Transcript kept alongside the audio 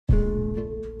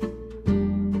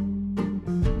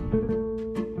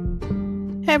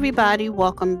Everybody,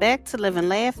 welcome back to Live and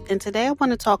Laugh. And today I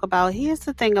want to talk about here's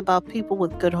the thing about people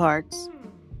with good hearts.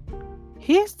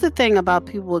 Here's the thing about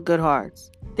people with good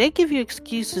hearts. They give you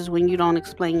excuses when you don't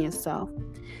explain yourself.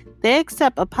 They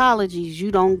accept apologies you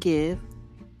don't give.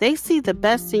 They see the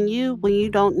best in you when you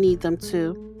don't need them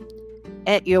to.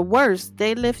 At your worst,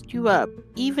 they lift you up,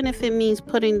 even if it means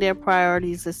putting their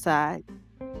priorities aside.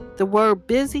 The word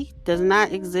busy does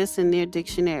not exist in their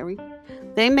dictionary.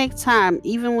 They make time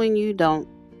even when you don't,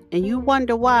 and you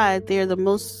wonder why they're the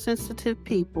most sensitive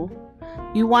people.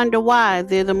 You wonder why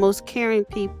they're the most caring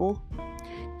people.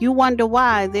 You wonder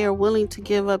why they are willing to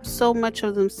give up so much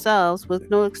of themselves with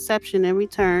no exception in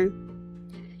return.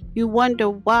 You wonder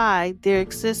why their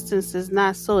existence is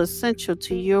not so essential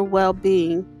to your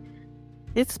well-being.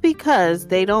 It's because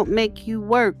they don't make you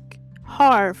work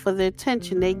hard for the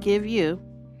attention they give you.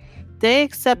 They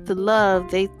accept the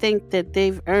love they think that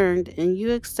they've earned, and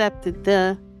you accepted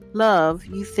the love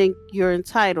you think you're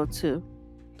entitled to.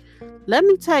 Let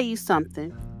me tell you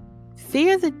something.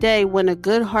 Fear the day when a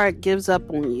good heart gives up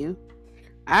on you.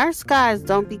 Our skies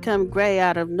don't become gray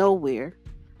out of nowhere.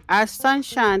 Our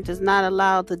sunshine does not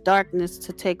allow the darkness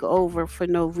to take over for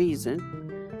no reason.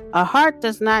 A heart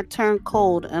does not turn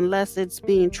cold unless it's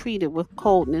being treated with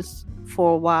coldness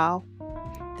for a while.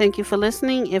 Thank you for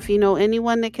listening. If you know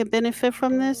anyone that can benefit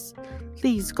from this,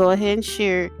 please go ahead and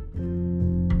share it.